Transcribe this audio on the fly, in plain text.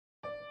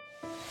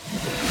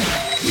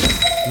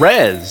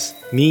Res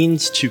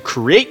means to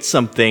create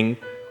something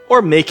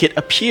or make it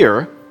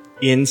appear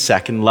in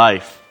Second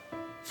Life.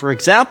 For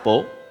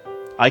example,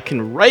 I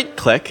can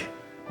right-click,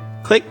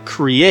 click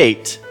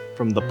Create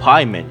from the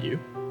Pie menu,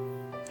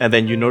 and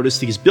then you notice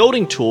these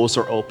building tools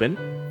are open,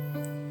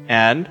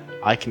 and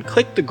I can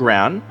click the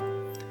ground,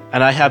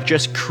 and I have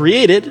just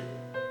created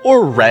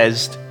or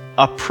resed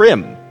a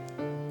prim.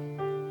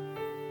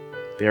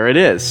 There it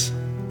is.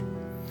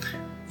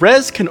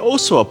 Res can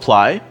also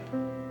apply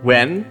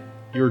when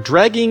you're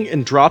dragging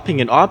and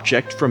dropping an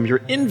object from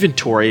your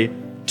inventory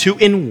to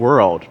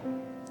in-world.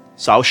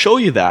 So I'll show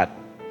you that.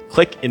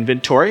 Click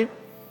Inventory,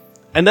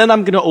 and then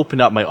I'm going to open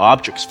up my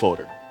Objects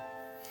folder.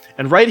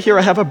 And right here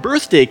I have a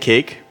birthday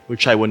cake,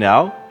 which I will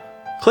now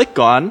click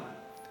on,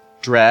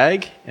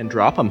 drag and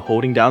drop. I'm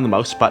holding down the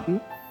mouse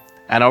button,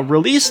 and I'll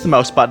release the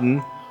mouse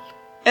button,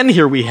 and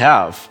here we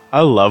have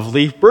a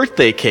lovely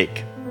birthday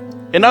cake.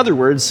 In other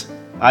words,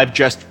 I've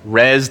just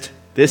resed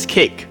this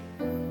cake.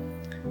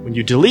 When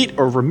you delete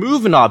or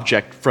remove an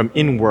object from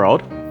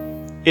in-world,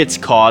 it's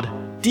called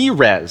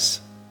derez.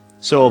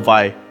 So if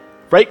I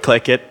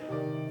right-click it,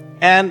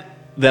 and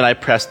then I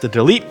press the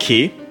delete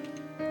key,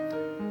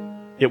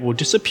 it will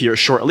disappear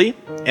shortly,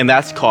 and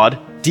that's called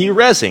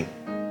derezing.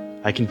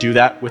 I can do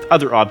that with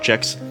other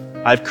objects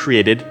I've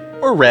created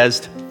or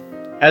resed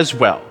as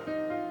well.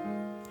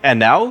 And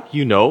now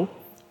you know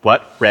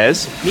what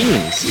res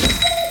means.